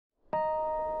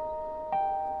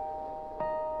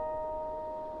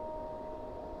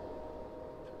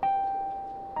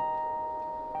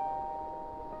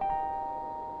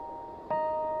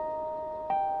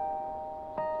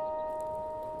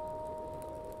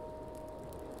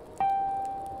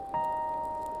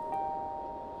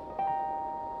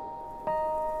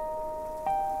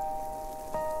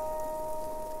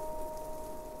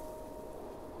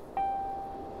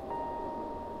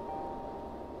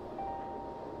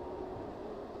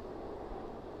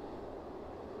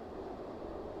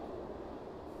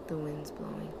the wind's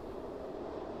blowing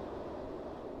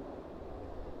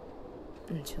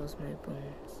and chills my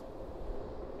bones.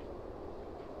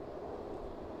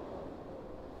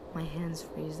 My hands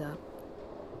freeze up.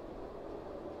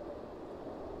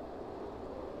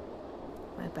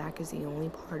 My back is the only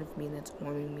part of me that's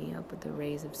warming me up with the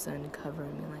rays of sun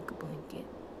covering me like a blanket.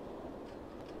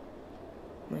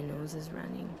 My nose is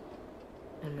running,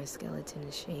 and my skeleton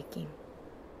is shaking.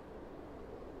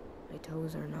 My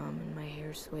toes are numb, and my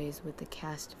hair sways with the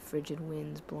cast of frigid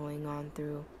winds blowing on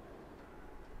through.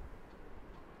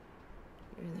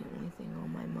 You're the only thing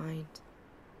on my mind.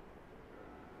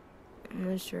 I'm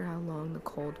not sure how long the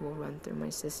cold will run through my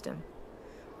system,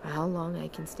 or how long I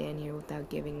can stand here without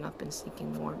giving up and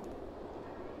seeking warmth.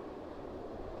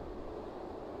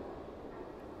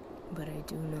 But I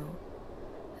do know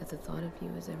that the thought of you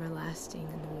is everlasting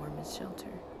in the warmest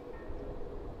shelter.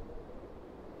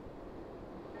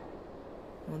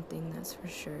 One thing that's for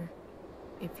sure,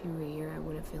 if you were here, I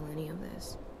wouldn't feel any of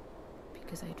this,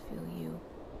 because I'd feel you.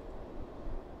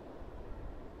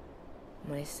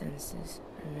 My senses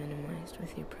are minimized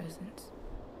with your presence.